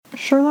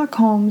Sherlock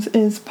Holmes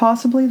is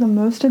possibly the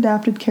most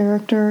adapted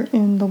character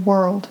in the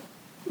world.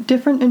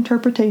 Different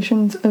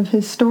interpretations of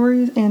his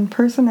stories and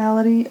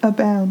personality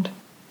abound.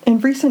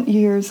 In recent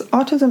years,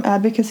 autism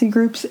advocacy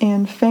groups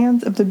and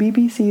fans of the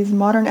BBC's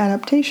modern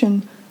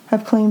adaptation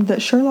have claimed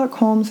that Sherlock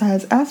Holmes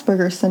has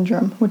Asperger's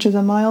syndrome, which is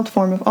a mild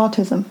form of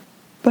autism.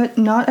 But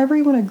not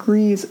everyone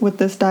agrees with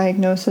this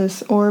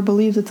diagnosis or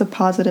believes it's a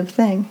positive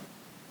thing.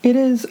 It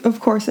is,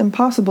 of course,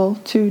 impossible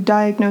to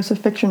diagnose a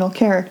fictional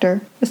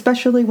character,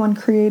 especially one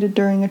created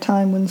during a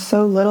time when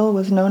so little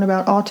was known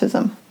about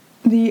autism.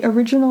 The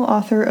original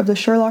author of the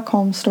Sherlock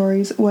Holmes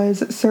stories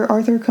was Sir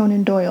Arthur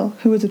Conan Doyle,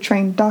 who was a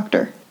trained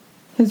doctor.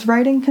 His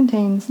writing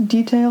contains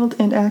detailed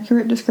and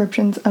accurate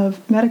descriptions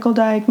of medical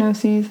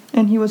diagnoses,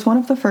 and he was one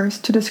of the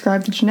first to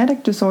describe the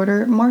genetic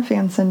disorder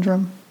Marfan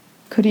syndrome.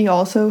 Could he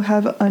also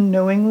have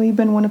unknowingly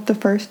been one of the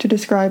first to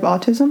describe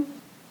autism?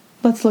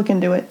 Let's look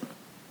into it.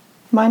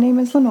 My name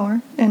is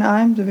Lenore, and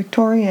I'm the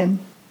Victorian.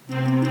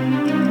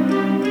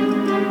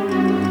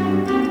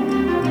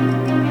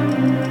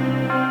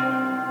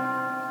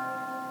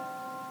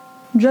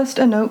 Just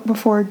a note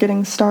before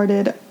getting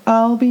started,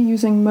 I'll be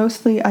using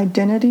mostly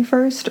identity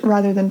first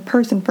rather than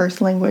person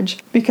first language,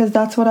 because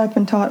that's what I've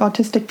been taught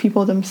autistic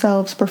people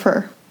themselves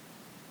prefer.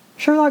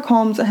 Sherlock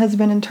Holmes has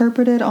been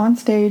interpreted on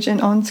stage and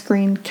on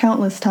screen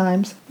countless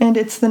times, and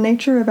it's the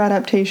nature of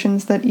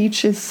adaptations that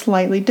each is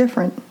slightly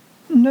different.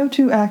 No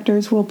two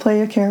actors will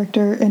play a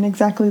character in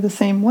exactly the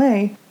same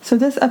way, so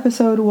this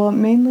episode will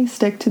mainly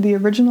stick to the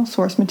original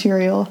source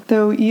material,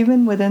 though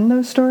even within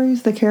those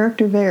stories the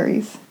character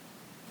varies.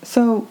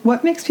 So,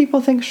 what makes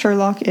people think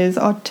Sherlock is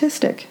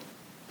autistic?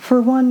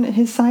 For one,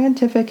 his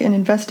scientific and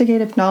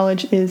investigative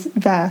knowledge is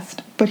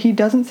vast, but he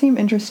doesn't seem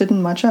interested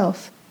in much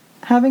else.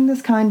 Having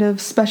this kind of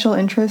special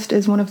interest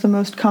is one of the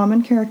most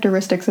common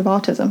characteristics of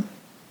autism.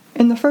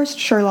 In the first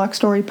Sherlock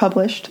story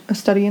published, A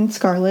Study in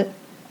Scarlet,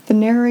 the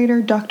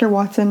narrator, Dr.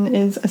 Watson,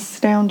 is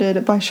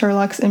astounded by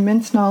Sherlock's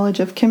immense knowledge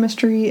of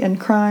chemistry and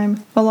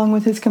crime, along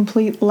with his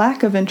complete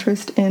lack of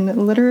interest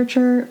in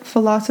literature,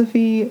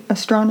 philosophy,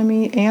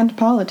 astronomy, and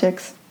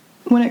politics.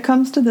 When it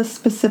comes to this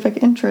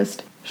specific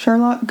interest,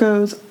 Sherlock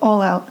goes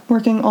all out,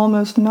 working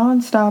almost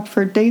non-stop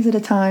for days at a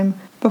time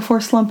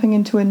before slumping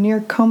into a near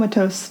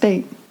comatose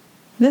state.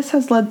 This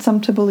has led some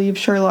to believe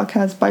Sherlock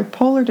has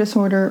bipolar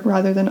disorder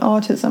rather than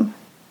autism.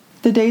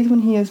 The days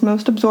when he is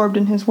most absorbed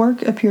in his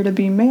work appear to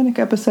be manic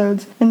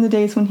episodes, and the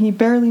days when he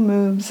barely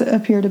moves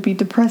appear to be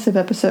depressive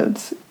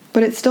episodes.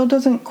 But it still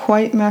doesn't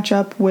quite match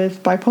up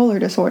with bipolar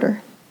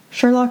disorder.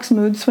 Sherlock's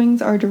mood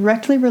swings are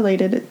directly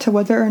related to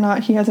whether or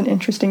not he has an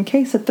interesting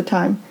case at the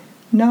time,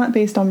 not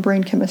based on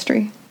brain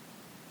chemistry.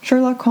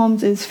 Sherlock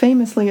Holmes is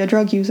famously a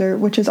drug user,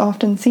 which is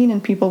often seen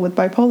in people with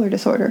bipolar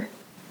disorder.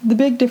 The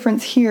big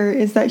difference here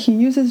is that he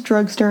uses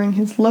drugs during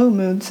his low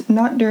moods,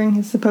 not during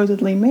his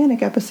supposedly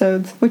manic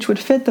episodes, which would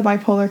fit the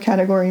bipolar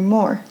category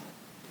more.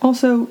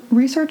 Also,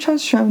 research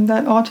has shown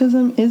that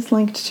autism is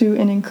linked to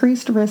an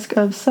increased risk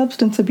of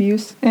substance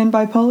abuse, and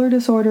bipolar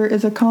disorder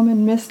is a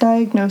common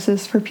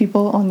misdiagnosis for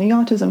people on the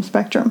autism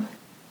spectrum.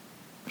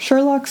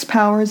 Sherlock's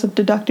powers of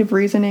deductive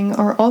reasoning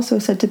are also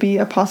said to be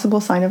a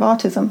possible sign of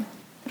autism.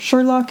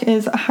 Sherlock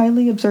is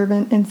highly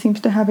observant and seems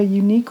to have a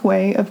unique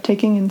way of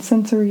taking in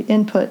sensory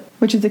input,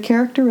 which is a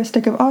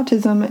characteristic of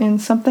autism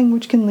and something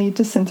which can lead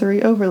to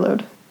sensory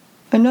overload.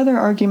 Another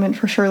argument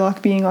for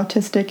Sherlock being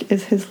autistic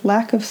is his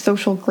lack of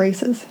social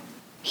graces.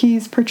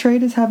 He's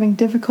portrayed as having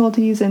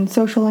difficulties in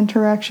social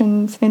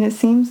interactions, and it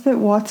seems that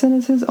Watson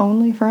is his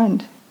only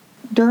friend.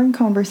 During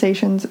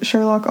conversations,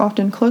 Sherlock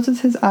often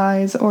closes his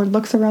eyes or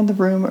looks around the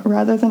room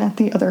rather than at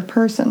the other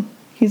person.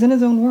 He's in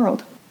his own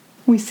world.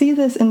 We see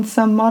this in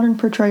some modern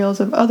portrayals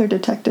of other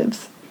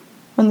detectives.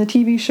 On the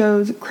TV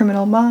shows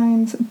Criminal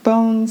Minds,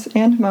 Bones,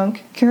 and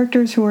Monk,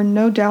 characters who are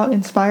no doubt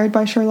inspired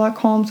by Sherlock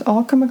Holmes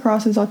all come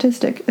across as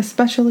autistic,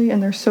 especially in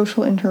their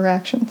social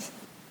interactions.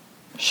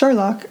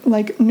 Sherlock,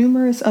 like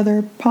numerous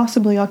other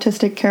possibly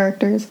autistic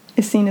characters,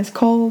 is seen as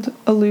cold,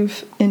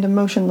 aloof, and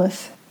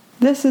emotionless.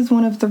 This is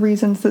one of the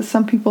reasons that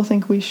some people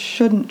think we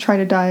shouldn't try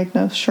to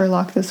diagnose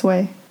Sherlock this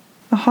way.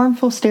 A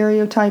harmful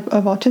stereotype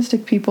of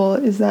autistic people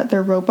is that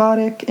they're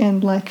robotic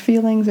and lack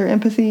feelings or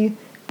empathy,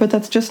 but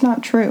that's just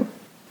not true.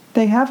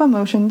 They have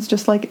emotions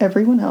just like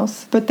everyone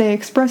else, but they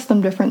express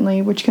them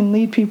differently, which can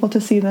lead people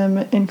to see them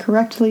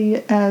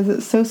incorrectly as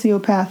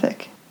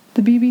sociopathic.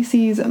 The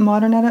BBC's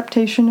modern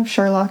adaptation of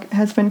Sherlock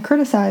has been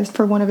criticized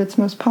for one of its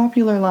most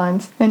popular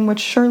lines, in which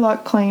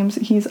Sherlock claims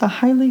he's a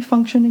highly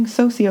functioning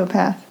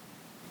sociopath.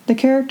 The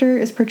character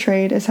is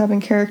portrayed as having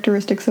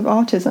characteristics of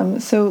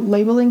autism, so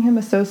labeling him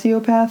a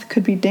sociopath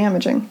could be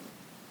damaging.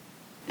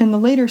 In the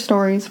later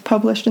stories,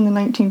 published in the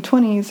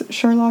 1920s,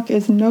 Sherlock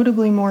is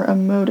notably more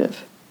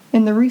emotive.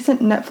 In the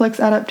recent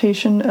Netflix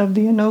adaptation of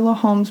the Enola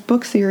Holmes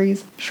book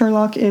series,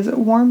 Sherlock is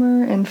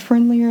warmer and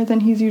friendlier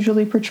than he's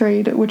usually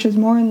portrayed, which is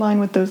more in line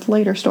with those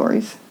later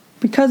stories.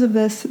 Because of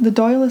this, the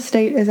Doyle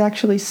estate is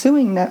actually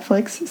suing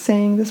Netflix,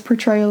 saying this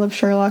portrayal of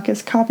Sherlock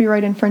is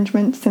copyright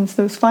infringement since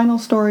those final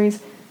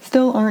stories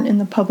still aren't in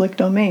the public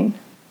domain.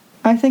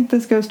 I think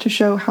this goes to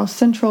show how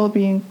central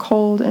being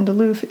cold and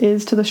aloof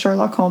is to the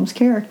Sherlock Holmes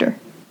character.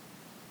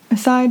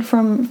 Aside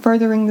from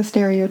furthering the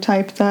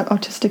stereotype that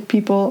autistic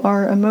people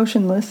are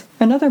emotionless,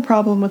 another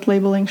problem with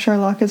labeling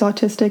Sherlock as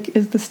autistic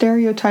is the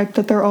stereotype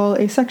that they're all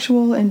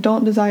asexual and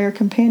don't desire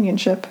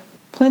companionship.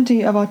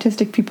 Plenty of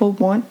autistic people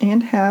want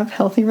and have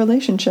healthy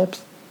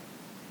relationships.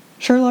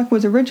 Sherlock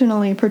was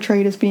originally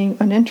portrayed as being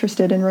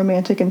uninterested in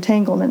romantic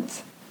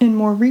entanglements. In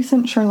more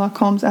recent Sherlock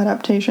Holmes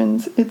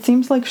adaptations, it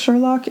seems like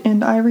Sherlock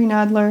and Irene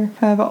Adler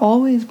have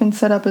always been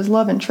set up as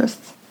love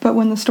interests. But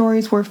when the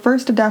stories were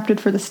first adapted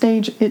for the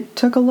stage, it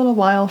took a little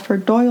while for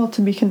Doyle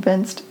to be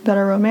convinced that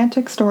a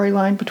romantic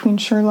storyline between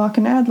Sherlock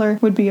and Adler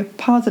would be a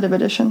positive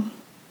addition.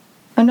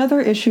 Another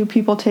issue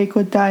people take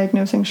with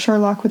diagnosing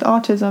Sherlock with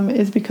autism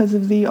is because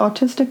of the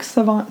autistic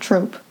savant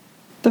trope.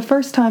 The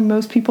first time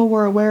most people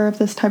were aware of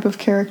this type of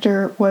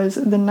character was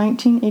the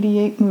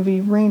 1988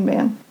 movie Rain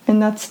Man,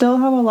 and that's still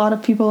how a lot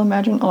of people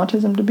imagine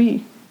autism to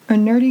be. A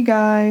nerdy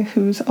guy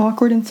who's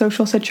awkward in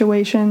social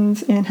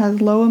situations and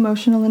has low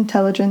emotional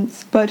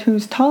intelligence, but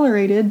who's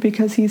tolerated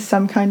because he's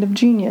some kind of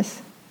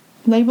genius.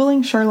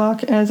 Labeling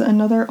Sherlock as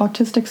another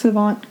autistic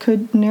savant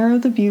could narrow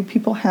the view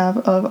people have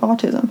of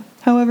autism.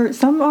 However,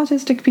 some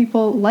autistic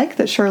people like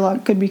that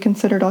Sherlock could be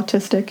considered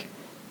autistic.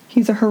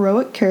 He's a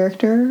heroic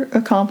character,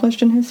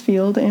 accomplished in his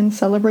field, and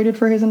celebrated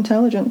for his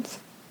intelligence.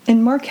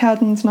 In Mark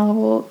Haddon's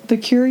novel, The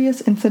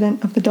Curious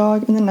Incident of the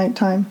Dog in the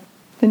Nighttime,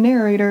 the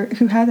narrator,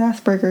 who has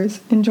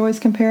Asperger's, enjoys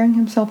comparing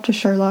himself to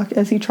Sherlock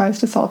as he tries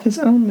to solve his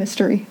own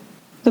mystery.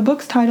 The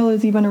book's title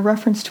is even a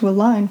reference to a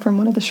line from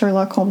one of the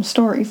Sherlock Holmes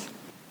stories.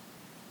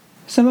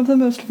 Some of the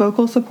most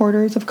vocal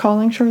supporters of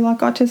calling Sherlock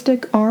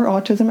autistic are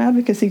autism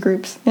advocacy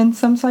groups, and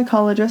some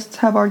psychologists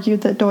have argued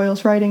that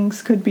Doyle's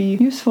writings could be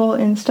useful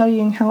in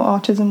studying how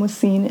autism was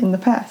seen in the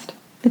past.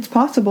 It's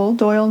possible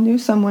Doyle knew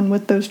someone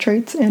with those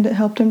traits and it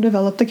helped him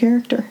develop the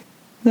character.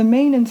 The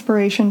main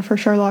inspiration for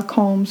Sherlock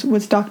Holmes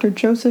was Dr.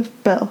 Joseph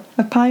Bell,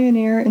 a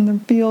pioneer in the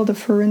field of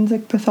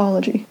forensic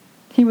pathology.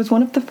 He was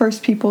one of the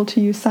first people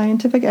to use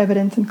scientific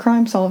evidence in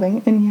crime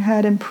solving, and he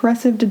had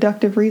impressive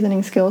deductive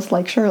reasoning skills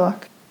like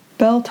Sherlock.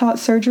 Bell taught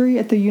surgery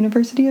at the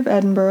University of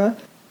Edinburgh,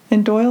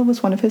 and Doyle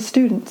was one of his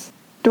students.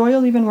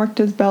 Doyle even worked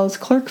as Bell's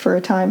clerk for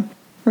a time,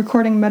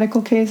 recording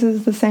medical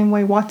cases the same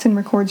way Watson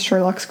records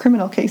Sherlock's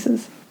criminal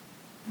cases.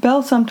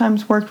 Bell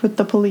sometimes worked with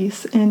the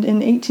police, and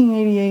in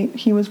 1888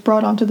 he was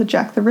brought onto the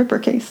Jack the Ripper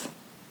case.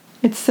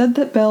 It's said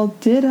that Bell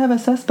did have a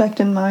suspect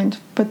in mind,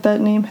 but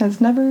that name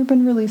has never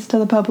been released to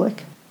the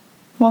public.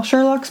 While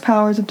Sherlock's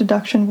powers of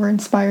deduction were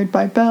inspired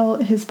by Bell,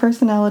 his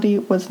personality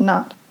was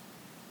not.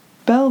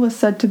 Bell was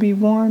said to be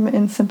warm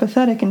and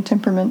sympathetic in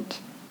temperament.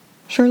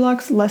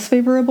 Sherlock's less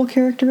favorable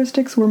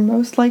characteristics were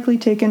most likely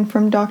taken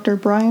from Dr.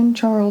 Brian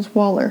Charles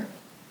Waller.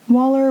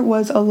 Waller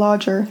was a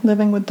lodger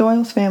living with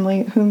Doyle's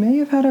family who may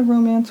have had a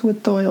romance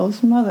with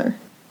Doyle's mother.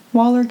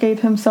 Waller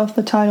gave himself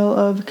the title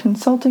of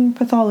consulting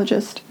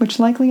pathologist, which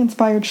likely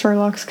inspired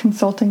Sherlock's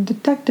consulting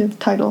detective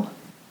title.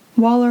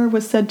 Waller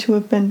was said to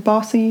have been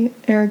bossy,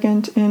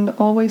 arrogant, and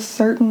always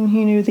certain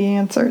he knew the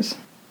answers.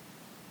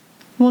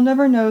 We'll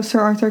never know Sir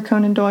Arthur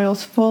Conan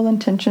Doyle's full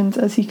intentions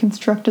as he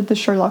constructed the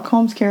Sherlock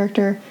Holmes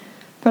character,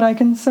 but I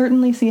can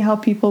certainly see how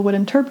people would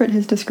interpret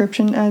his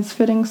description as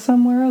fitting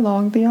somewhere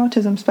along the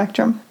autism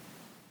spectrum.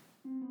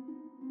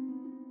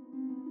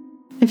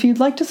 If you'd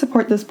like to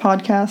support this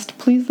podcast,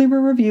 please leave a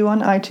review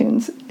on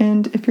iTunes,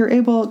 and if you're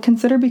able,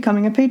 consider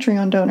becoming a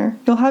Patreon donor.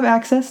 You'll have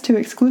access to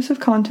exclusive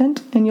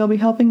content, and you'll be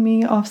helping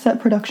me offset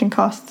production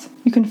costs.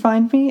 You can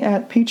find me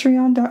at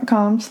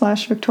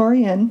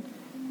patreon.com/victorian,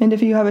 and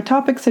if you have a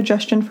topic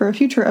suggestion for a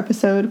future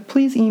episode,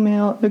 please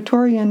email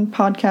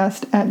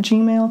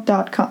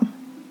victorianpodcast@gmail.com.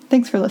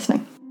 Thanks for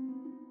listening.